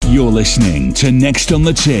You're listening to Next on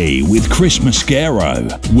the Tee with Chris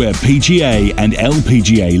Mascaro, where PGA and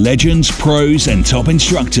LPGA legends, pros and top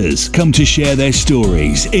instructors come to share their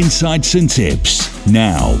stories, insights and tips.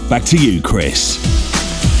 Now, back to you, Chris.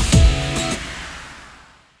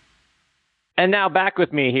 And now back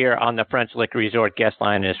with me here on the French Lick Resort guest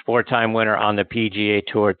line is four-time winner on the PGA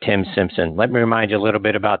Tour, Tim Simpson. Let me remind you a little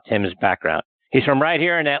bit about Tim's background. He's from right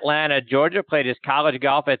here in Atlanta, Georgia, played his college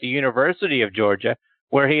golf at the University of Georgia,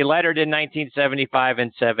 where he lettered in 1975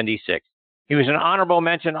 and 76. He was an honorable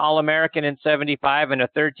mention All-American in 75 and a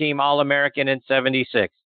third-team All-American in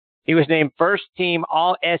 76. He was named first-team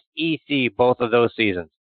All-SEC both of those seasons.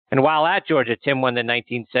 And while at Georgia, Tim won the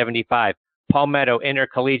 1975 Palmetto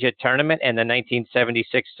Intercollegiate Tournament and the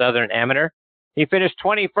 1976 Southern Amateur. He finished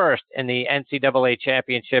 21st in the NCAA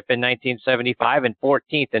Championship in 1975 and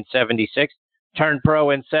 14th in 76, turned pro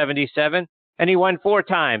in 77, and he won 4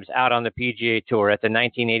 times out on the PGA Tour at the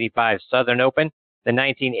 1985 Southern Open, the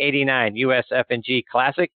 1989 USF&G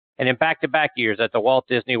Classic, and in back-to-back years at the Walt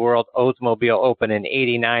Disney World Oldsmobile Open in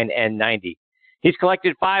 89 and 90. He's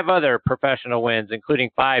collected 5 other professional wins,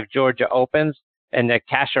 including 5 Georgia Opens and the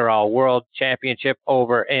Cacheral World Championship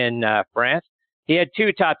over in France. He had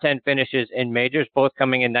 2 top 10 finishes in majors, both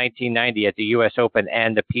coming in 1990 at the U.S. Open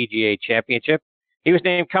and the PGA Championship. He was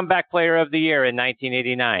named Comeback Player of the Year in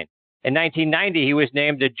 1989. In 1990, he was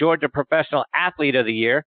named the Georgia Professional Athlete of the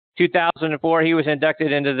Year. 2004, he was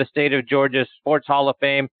inducted into the State of Georgia Sports Hall of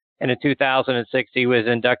Fame. And in 2006, he was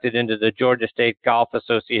inducted into the Georgia State Golf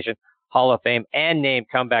Association Hall of Fame and named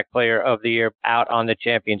Comeback Player of the Year out on the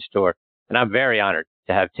Champions Tour. And I'm very honored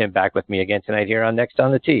to have Tim back with me again tonight here on Next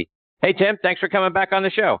on the Tee. Hey, Tim, thanks for coming back on the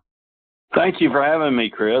show. Thank you for having me,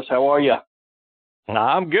 Chris. How are you?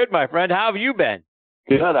 I'm good, my friend. How have you been?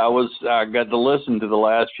 Good. I got to listen to the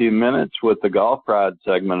last few minutes with the Golf Pride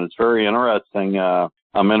segment. It's very interesting.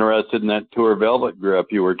 I'm interested in that Tour Velvet grip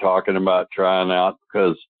you were talking about trying out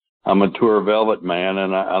because I'm a Tour Velvet man,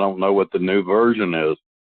 and I don't know what the new version is.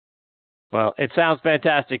 Well, it sounds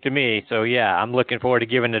fantastic to me. So, yeah, I'm looking forward to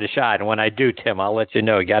giving it a shot. And when I do, Tim, I'll let you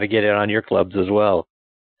know. You got to get it on your clubs as well.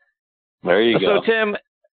 There you go. So, Tim,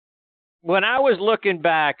 when I was looking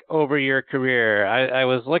back over your career, I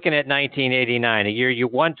was looking at 1989, a year you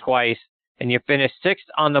won twice, and you finished 6th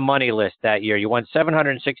on the money list that year. You won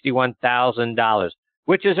 $761,000,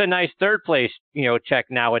 which is a nice third place,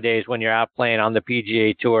 check nowadays when you're out playing on the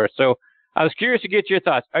PGA Tour. So I was curious to get your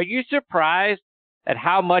thoughts. Are you surprised at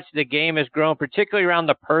how much the game has grown, particularly around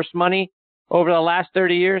the purse money over the last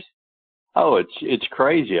 30 years? Oh, it's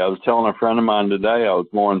crazy. I was telling a friend of mine today I was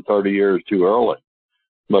born 30 years too early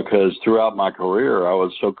because throughout my career I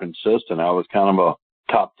was so consistent. I was kind of a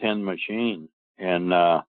top 10 machine. And,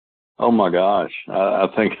 oh, my gosh, I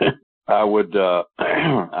think I would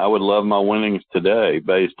love my winnings today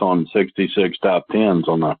based on 66 top 10s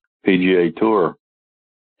on the PGA Tour.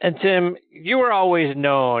 And Tim, you were always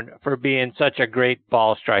known for being such a great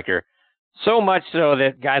ball striker, so much so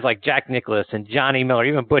that guys like Jack Nicklaus and Johnny Miller,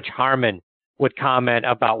 even Butch Harmon, would comment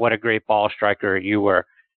about what a great ball striker you were.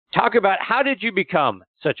 Talk about how did you become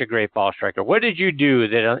such a great ball striker? What did you do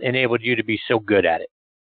that enabled you to be so good at it?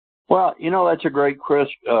 Well, that's a great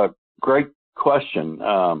question,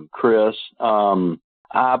 Chris. Dad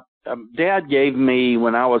gave me,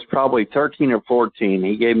 when I was probably 13 or 14,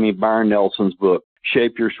 he gave me Byron Nelson's book,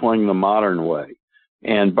 Shape Your Swing the Modern Way.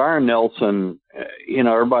 And Byron Nelson,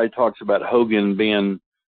 everybody talks about Hogan being,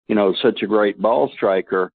 such a great ball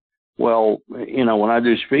striker. Well, when I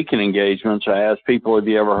do speaking engagements, I ask people, have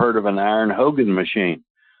you ever heard of an Iron Hogan machine?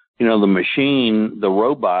 The machine, the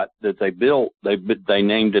robot that they built, they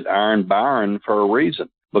named it Iron Byron for a reason,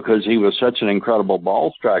 because he was such an incredible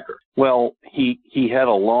ball striker. Well, he had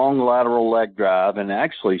a long lateral leg drive and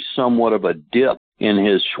actually somewhat of a dip in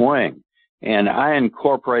his swing. And I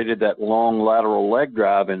incorporated that long lateral leg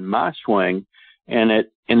drive in my swing, and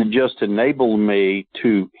it just enabled me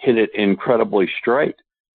to hit it incredibly straight.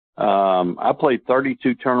 I played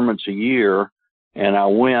 32 tournaments a year, and I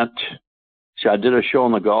did a show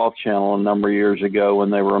on the Golf Channel a number of years ago,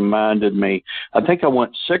 and they reminded me, I think I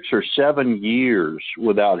went 6 or 7 years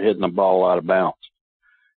without hitting the ball out of bounds.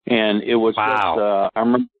 And it was wow.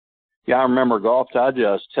 I remember Golf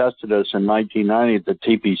Digest tested us in 1990 at the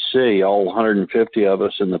TPC, all 150 of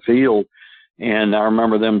us in the field. And I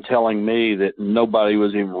remember them telling me that nobody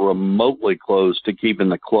was even remotely close to keeping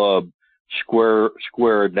the club square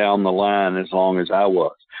down the line as long as I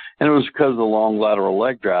was. And it was because of the long lateral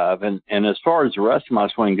leg drive. And as far as the rest of my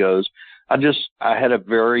swing goes, I had a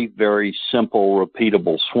very, very simple,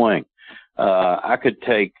 repeatable swing. I could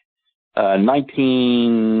take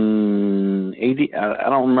 19 in 80, I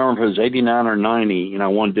don't remember if it was 89 or 90, I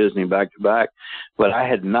won Disney back-to-back, but I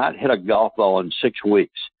had not hit a golf ball in 6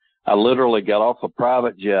 weeks. I literally got off a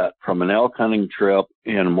private jet from an elk hunting trip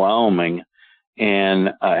in Wyoming,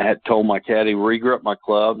 and I had told my caddy, regrip my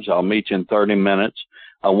clubs, I'll meet you in 30 minutes.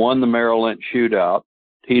 I won the Merrill Lynch shootout,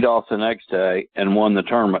 teed off the next day, and won the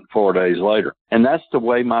tournament 4 days later. And that's the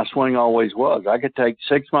way my swing always was. I could take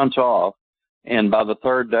 6 months off, and by the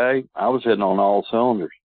third day, I was hitting on all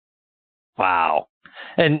cylinders. Wow.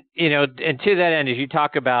 And, and to that end, as you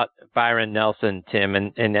talk about Byron Nelson, Tim,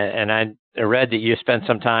 and I read that you spent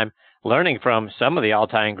some time learning from some of the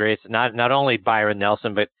all-time greats, not only Byron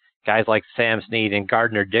Nelson, but guys like Sam Snead and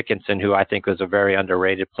Gardner Dickinson, who I think was a very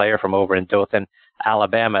underrated player from over in Dothan,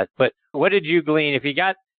 Alabama. But what did you glean? If you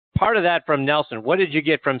got part of that from Nelson, what did you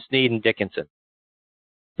get from Snead and Dickinson?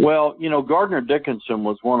 Well, Gardner Dickinson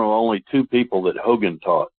was one of only 2 people that Hogan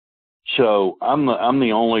taught. So I'm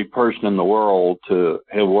the only person in the world to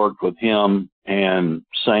have worked with him and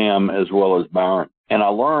Sam as well as Byron. And I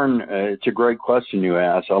learned, it's a great question you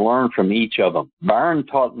asked, I learned from each of them. Byron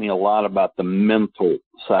taught me a lot about the mental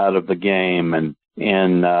side of the game and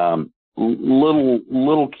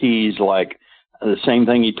little keys like the same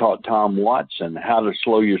thing he taught Tom Watson, how to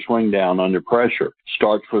slow your swing down under pressure.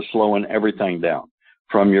 Starts with slowing everything down,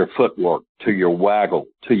 from your footwork to your waggle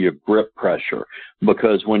to your grip pressure.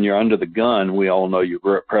 Because when you're under the gun, we all know your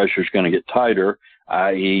grip pressure is going to get tighter,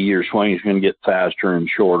 i.e. your swing is going to get faster and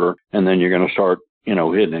shorter, and then you're going to start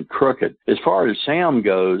hitting it crooked. As far as Sam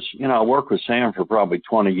goes, I worked with Sam for probably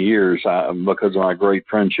 20 years because of my great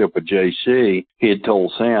friendship with JC. He had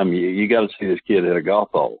told Sam, you got to see this kid hit a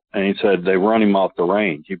golf ball. And he said they run him off the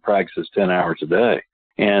range. He practices 10 hours a day.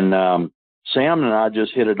 And Sam and I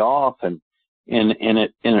just hit it off, and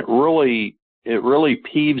it really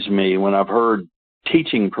peeves me when I've heard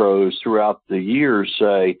teaching pros throughout the years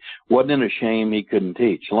say, wasn't it a shame he couldn't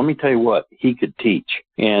teach? Let me tell you what, he could teach.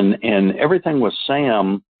 And everything with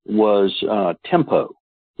Sam was tempo,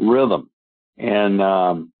 rhythm. And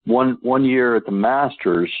one year at the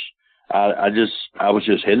Masters, I was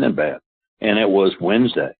just hitting it bad. And it was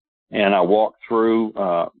Wednesday. And I walked through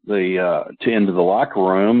into the locker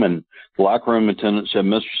room, and the locker room attendant said,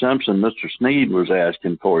 Mr. Simpson, Mr. Snead was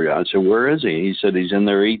asking for you. I said, where is he? He said, he's in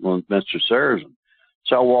there eating with Mr. Sarrazin.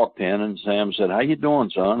 So I walked in, and Sam said, how you doing,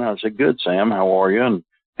 son? I said, good, Sam. How are you? And,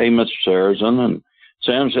 hey, Mr. Sarrazin. And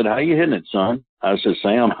Sam said, how you hitting it, son? I said,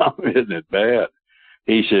 Sam, I'm hitting it bad.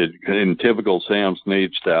 He said, in typical Sam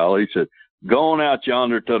Snead style, he said, go on out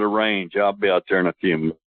yonder to the range. I'll be out there in a few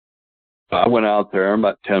minutes. I went out there, and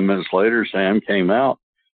about 10 minutes later, Sam came out,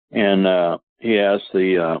 and he asked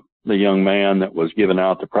the young man that was giving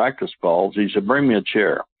out the practice balls, he said, bring me a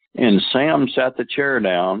chair. And Sam sat the chair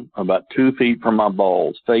down about 2 feet from my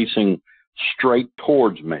balls, facing straight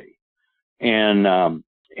towards me. And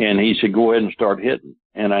he said, go ahead and start hitting.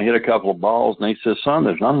 And I hit a couple of balls, and he said, son,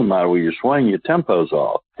 there's nothing the matter with your swing. Your tempo's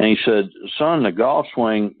off. And he said, son, the golf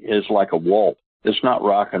swing is like a waltz. It's not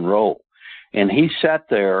rock and roll. And he sat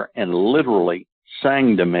there and literally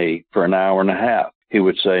sang to me for an hour and a half. He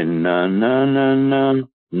would say, no, no, no, no,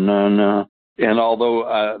 no, no. And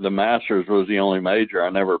although the Masters was the only major I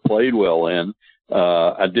never played well in,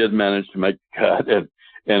 I did manage to make the cut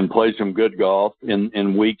and play some good golf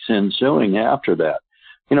in weeks ensuing after that.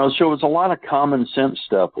 So it was a lot of common sense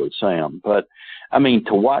stuff with Sam. But, I mean,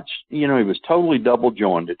 to watch, he was totally double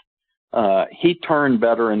jointed. He turned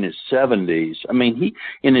better in his 70s. I mean,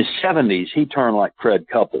 in his 70s, he turned like Fred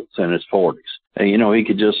Couples in his 40s.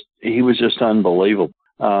 He was just unbelievable.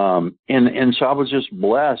 And so I was just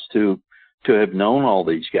blessed to have known all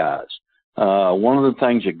these guys. One of the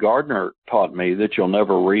things that Gardner taught me that you'll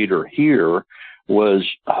never read or hear was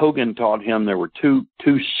Hogan taught him there were two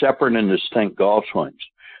separate and distinct golf swings.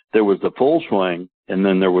 There was the full swing, and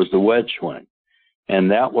then there was the wedge swing.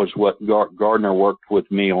 And that was what Gardner worked with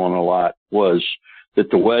me on a lot, was that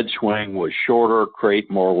the wedge swing was shorter,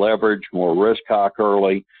 create more leverage, more wrist cock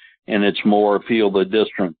early, and it's more feel the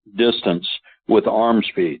distance with arm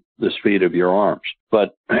speed, the speed of your arms.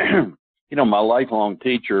 But, my lifelong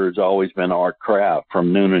teacher has always been Art Kraft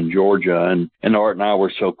from Noonan, Georgia, and Art and I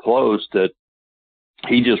were so close that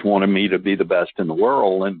he just wanted me to be the best in the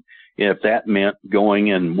world. And if that meant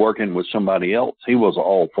going and working with somebody else, he was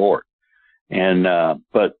all for it. And,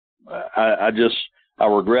 but I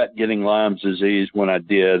regret getting Lyme's disease when I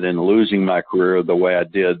did and losing my career the way I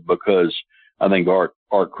did, because I think Art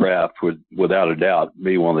Kraft would, without a doubt,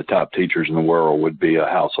 be one of the top teachers in the world, would be a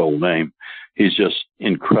household name. He's just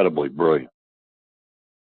incredibly brilliant.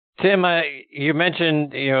 Tim, you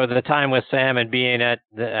mentioned, the time with Sam and being at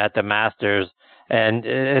the Masters, And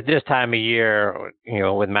at this time of year,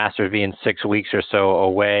 with Masters being 6 weeks or so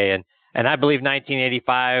away, and I believe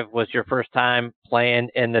 1985 was your first time playing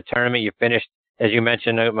in the tournament. You finished, as you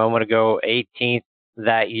mentioned a moment ago, 18th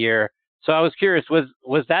that year. So I was curious, was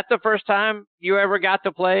that the first time you ever got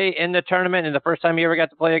to play in the tournament and the first time you ever got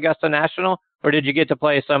to play Augusta National, or did you get to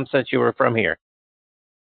play some since you were from here?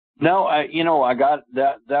 No, I got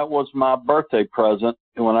that. That was my birthday present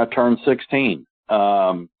when I turned 16.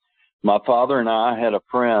 My father and I had a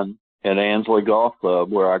friend at Ansley Golf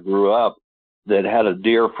Club where I grew up that had a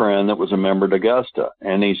dear friend that was a member at Augusta.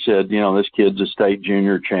 And he said, this kid's a state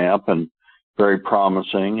junior champ and very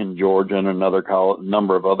promising, and Georgia and another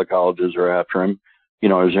number of other colleges are after him. Is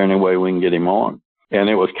there any way we can get him on? And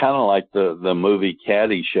it was kind of like the movie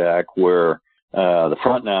Caddyshack, where the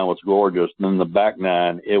front nine was gorgeous, and then the back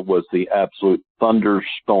nine, it was the absolute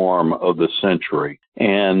thunderstorm of the century.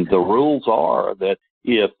 And the rules are that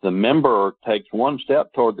if the member takes one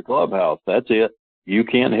step toward the clubhouse, that's it. You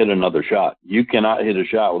can't hit another shot. You cannot hit a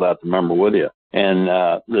shot without the member with you. And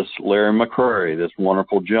this Larry McCrary, this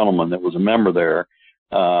wonderful gentleman that was a member there,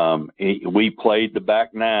 we played the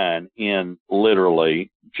back nine in literally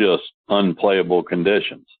just unplayable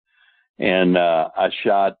conditions. And I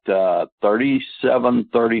shot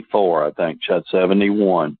 37-34, I think, shot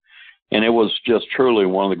 71. And it was just truly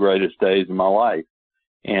one of the greatest days of my life.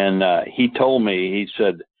 And he told me, he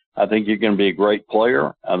said, I think you're going to be a great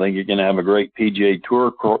player. I think you're going to have a great PGA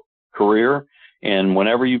Tour career. And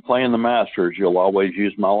whenever you play in the Masters, you'll always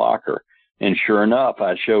use my locker. And sure enough,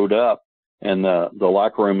 I showed up, and the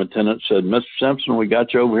locker room attendant said, Mr. Simpson, we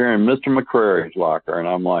got you over here in Mr. McCrary's locker. And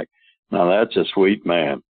I'm like, now that's a sweet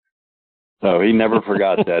man. So he never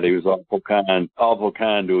forgot that. He was awful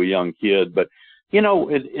kind to a young kid. But,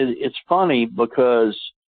 it's funny because,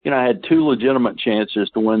 I had two legitimate chances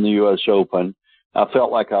to win the U.S. Open. I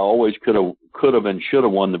felt like I always could have and should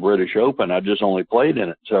have won the British Open. I just only played in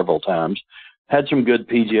it several times. Had some good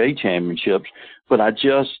PGA championships, but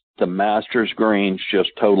the Masters greens just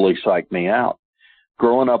totally psyched me out.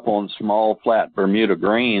 Growing up on small, flat Bermuda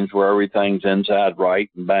greens where everything's inside right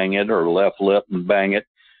and bang it, or left lip and bang it,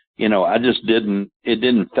 it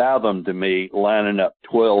didn't fathom to me lining up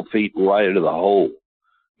 12 feet right of the hole,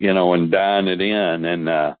 and dying it in.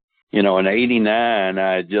 And, in 89,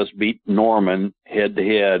 I had just beat Norman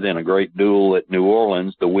head-to-head in a great duel at New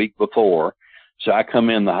Orleans the week before. So I come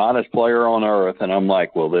in the hottest player on earth, and I'm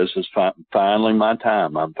like, well, this is finally my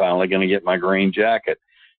time. I'm finally going to get my green jacket.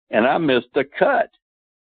 And I missed the cut.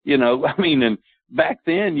 And back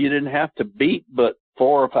then you didn't have to beat but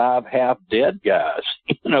 4 or 5 half-dead guys,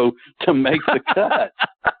 to make the cut.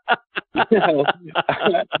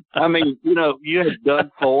 You had Doug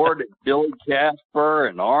Ford and Billy Casper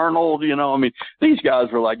and Arnold, these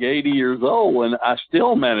guys were like 80 years old, and I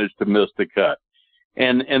still managed to miss the cut.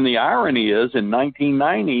 And the irony is, in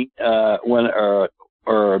 1990,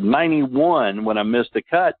 or 91, when I missed the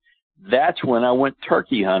cut, that's when I went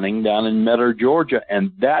turkey hunting down in Metter, Georgia,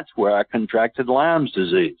 and that's where I contracted Lyme's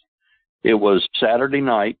disease. It was Saturday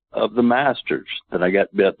night of the Masters that I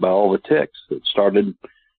got bit by all the ticks that started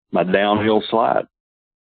my downhill slide.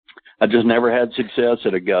 I just never had success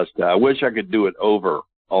at Augusta. I wish I could do it all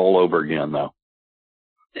over again, though.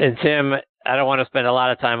 And Tim, I don't want to spend a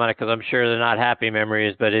lot of time on it because I'm sure they're not happy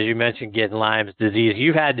memories, but as you mentioned, getting Lyme's disease,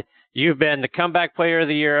 you've been the comeback player of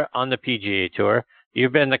the year on the PGA Tour.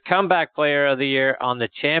 You've been the comeback player of the year on the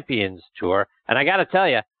Champions Tour. And I got to tell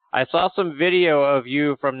you, I saw some video of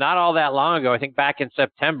you from not all that long ago, I think back in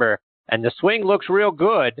September, and the swing looks real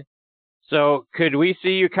good. So could we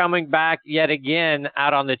see you coming back yet again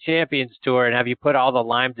out on the Champions Tour, and have you put all the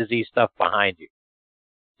Lyme disease stuff behind you?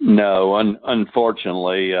 No,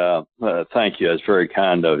 unfortunately, thank you. That's very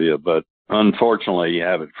kind of you. But unfortunately, you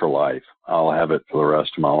have it for life. I'll have it for the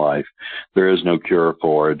rest of my life. There is no cure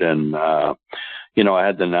for it. And, I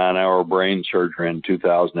had the 9-hour brain surgery in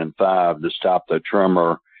 2005 to stop the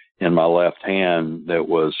tremor in my left hand that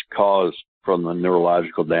was caused from the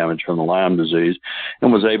neurological damage from the Lyme disease,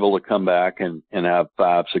 and was able to come back and have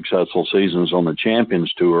 5 successful seasons on the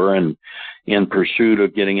Champions Tour. And in pursuit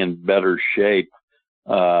of getting in better shape,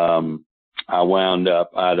 I wound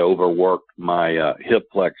up, I'd overworked my hip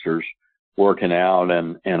flexors working out,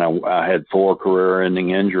 and I had 4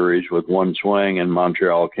 career-ending injuries with one swing in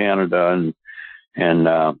Montreal, Canada, and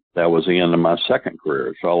that was the end of my second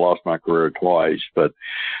career. So I lost my career twice. But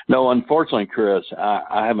no, unfortunately, Chris,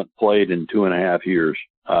 I haven't played in 2.5 years.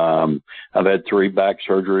 I've had 3 back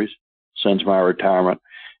surgeries since my retirement,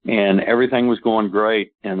 and everything was going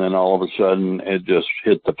great. And then all of a sudden it just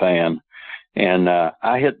hit the fan. And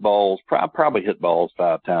I hit balls, probably hit balls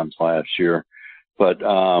 5 times last year. But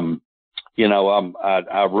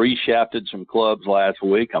I reshafted some clubs last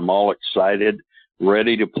week. I'm all excited,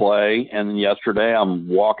 ready to play. And yesterday I'm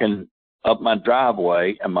walking up my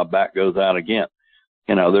driveway and my back goes out again.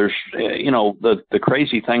 There's, the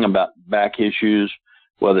crazy thing about back issues,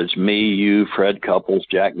 whether it's me, you, Fred Couples,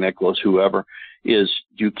 Jack Nicklaus, whoever, is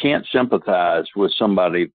you can't sympathize with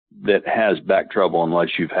somebody that has back trouble unless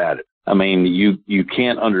you've had it. I mean, you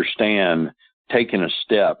can't understand taking a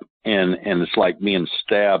step and it's like being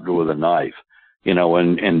stabbed with a knife,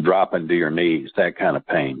 and dropping to your knees, that kind of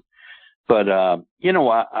pain. But, I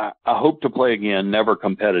hope to play again, never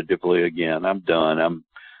competitively again. I'm done. I'm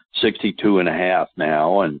 62 and a half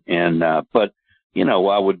now. But,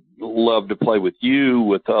 I would love to play with you,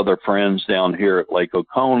 with other friends down here at Lake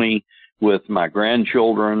Oconee, with my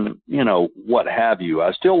grandchildren, what have you.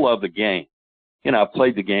 I still love the game. I've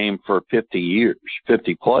played the game for 50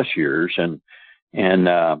 plus years, and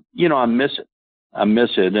I miss it. I miss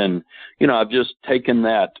it. And, I've just taken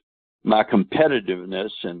my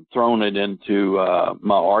competitiveness and thrown it into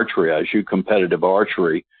my archery. I shoot competitive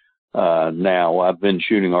archery now. I've been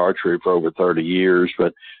shooting archery for over 30 years,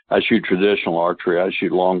 but I shoot traditional archery. I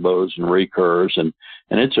shoot longbows and recurves, and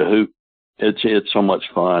it's a hoot. It's so much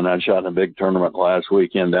fun. I shot in a big tournament last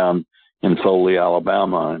weekend down in Foley,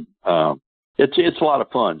 Alabama, and it's a lot of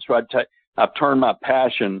fun. So I've turned my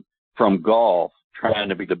passion from golf, trying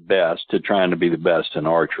to be the best, to trying to be the best in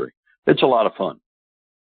archery. It's a lot of fun.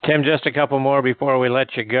 Tim, just a couple more before we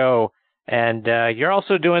let you go. And you're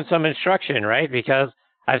also doing some instruction, right? Because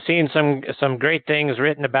I've seen some great things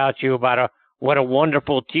written about you, about what a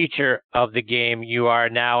wonderful teacher of the game you are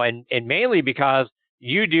now. And mainly because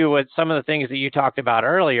you do what some of the things that you talked about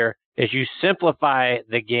earlier is you simplify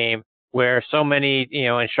the game, where so many,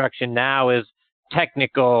 instruction now is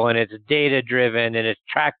technical and it's data driven and it's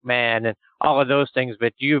TrackMan and all of those things.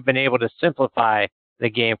 But you've been able to simplify the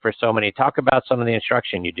game for so many. Talk about some of the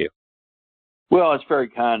instruction you do. Well, it's very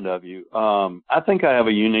kind of you. I think I have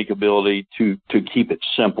a unique ability to keep it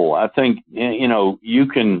simple. I think, you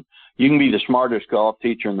can be the smartest golf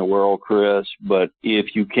teacher in the world, Chris, but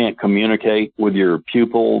if you can't communicate with your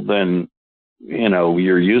pupil, then,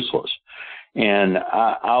 you're useless. And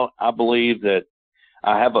I believe that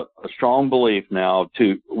I have a strong belief now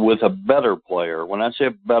with a better player. When I say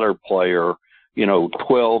a better player,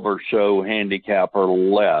 12 or so handicap or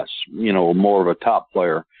less, more of a top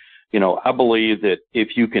player, I believe that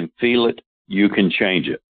if you can feel it, you can change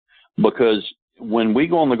it. Because when we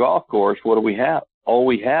go on the golf course, what do we have? All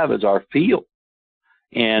we have is our feel.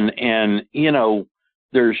 And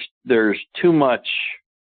there's too much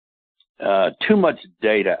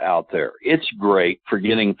data out there. It's great for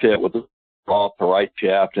getting fit with off the right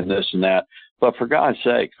shaft and this and that. But for God's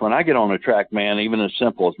sakes, when I get on a TrackMan, even as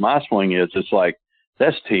simple as my swing is, it's like,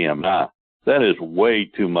 that's TMI. That is way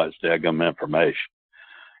too much daggum information.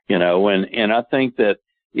 And I think that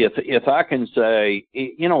if I can say,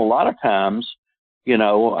 a lot of times,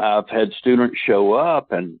 I've had students show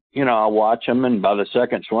up and, I watch them, and by the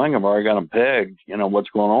second swing, I've already got them pegged, what's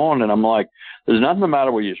going on. And I'm like, there's nothing the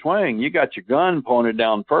matter with your swing. You got your gun pointed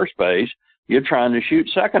down first base. You're trying to shoot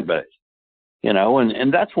second base,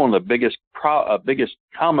 and that's one of the biggest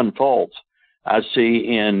common faults I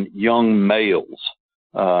see in young males,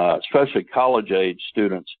 especially college age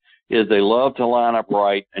students, is they love to line up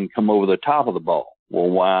right and come over the top of the ball. Well,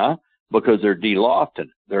 why? Because they're de-lofting.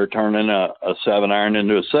 They're turning a 7-iron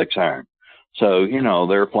into a 6-iron. So,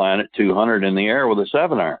 they're flying at 200 in the air with a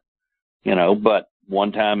 7-iron, but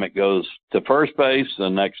one time it goes to first base, the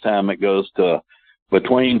next time it goes to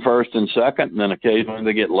between first and second, and then occasionally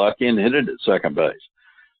they get lucky and hit it at second base.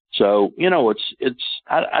 So,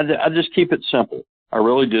 I just keep it simple. I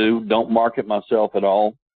really do. Don't market myself at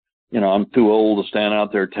all. I'm too old to stand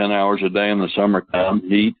out there 10 hours a day in the summertime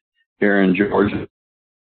heat here in Georgia.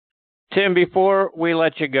 Tim, before we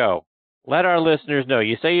let you go, let our listeners know.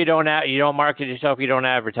 You say you don't market yourself, you don't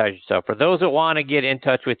advertise yourself. For those that want to get in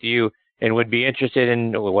touch with you and would be interested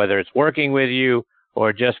in whether it's working with you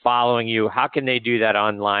or just following you, how can they do that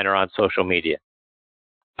online or on social media?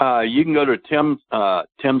 You can go to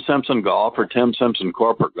Tim Simpson Golf or Tim Simpson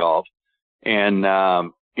Corporate Golf, and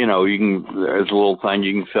there's a little thing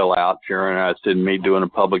you can fill out if you're interested in me doing a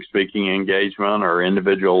public speaking engagement or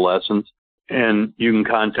individual lessons. And you can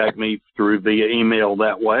contact me via email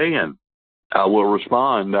that way, and I will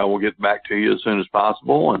respond. I will get back to you as soon as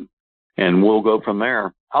possible, and we'll go from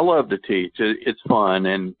there. I love to teach. It's fun,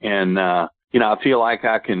 and I feel like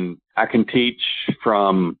I can teach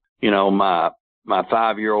from my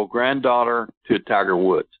 5-year-old granddaughter to Tiger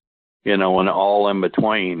Woods, and all in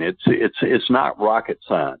between. It's not rocket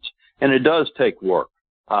science, and it does take work,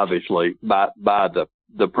 obviously, by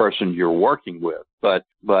the person you're working with. But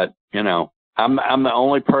you know, I'm the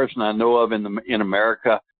only person I know of in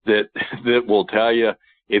America that will tell you,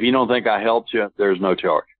 if you don't think I helped you, there's no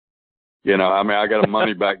charge. You know, I mean, I got a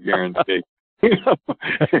money back guarantee. You know?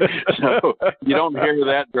 So you don't hear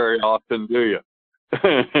that very often, do you?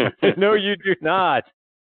 No, you do not.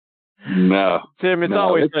 No, Tim, it's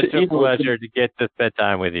always such a pleasure to get to spend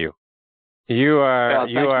time with you. You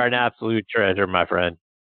are an absolute treasure, my friend.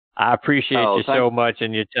 I appreciate you so much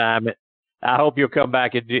and your time. I hope you'll come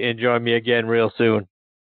back and join me again real soon.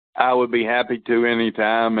 I would be happy to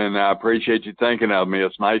anytime, and I appreciate you thinking of me.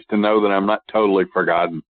 It's nice to know that I'm not totally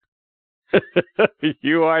forgotten.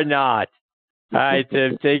 You are not. All right,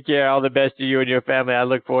 Tim, take care. All the best to you and your family. I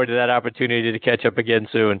look forward to that opportunity to catch up again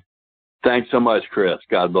soon. Thanks so much, Chris.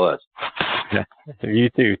 God bless. You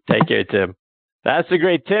too. Take care, Tim. That's the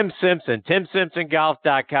great Tim Simpson,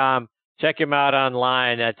 TimSimpsonGolf.com. Check him out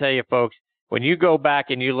online. I tell you, folks, when you go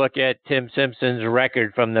back and you look at Tim Simpson's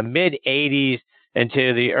record from the mid-'80s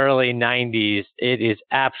into the early 90s, it is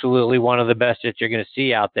absolutely one of the best that you're going to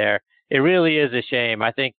see out there. It really is a shame.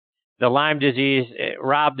 I think the Lyme disease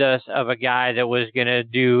robbed us of a guy that was going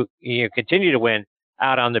to continue to win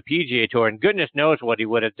out on the PGA Tour, and goodness knows what he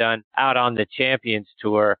would have done out on the Champions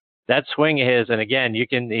Tour. That swing of his, and again,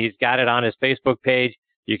 he's got it on his Facebook page.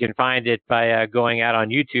 You can find it by going out on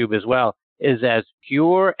YouTube as well, is as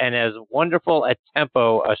pure and as wonderful a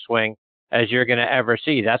tempo a swing as you're going to ever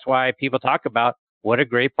see. That's why people talk about what a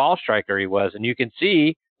great ball striker he was. And you can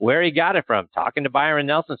see where he got it from. Talking to Byron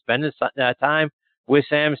Nelson, spending time with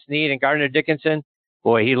Sam Snead and Gardner Dickinson.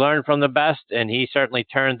 Boy, he learned from the best, and he certainly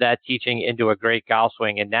turned that teaching into a great golf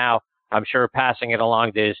swing. And now I'm sure passing it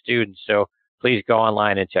along to his students. So please go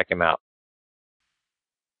online and check him out.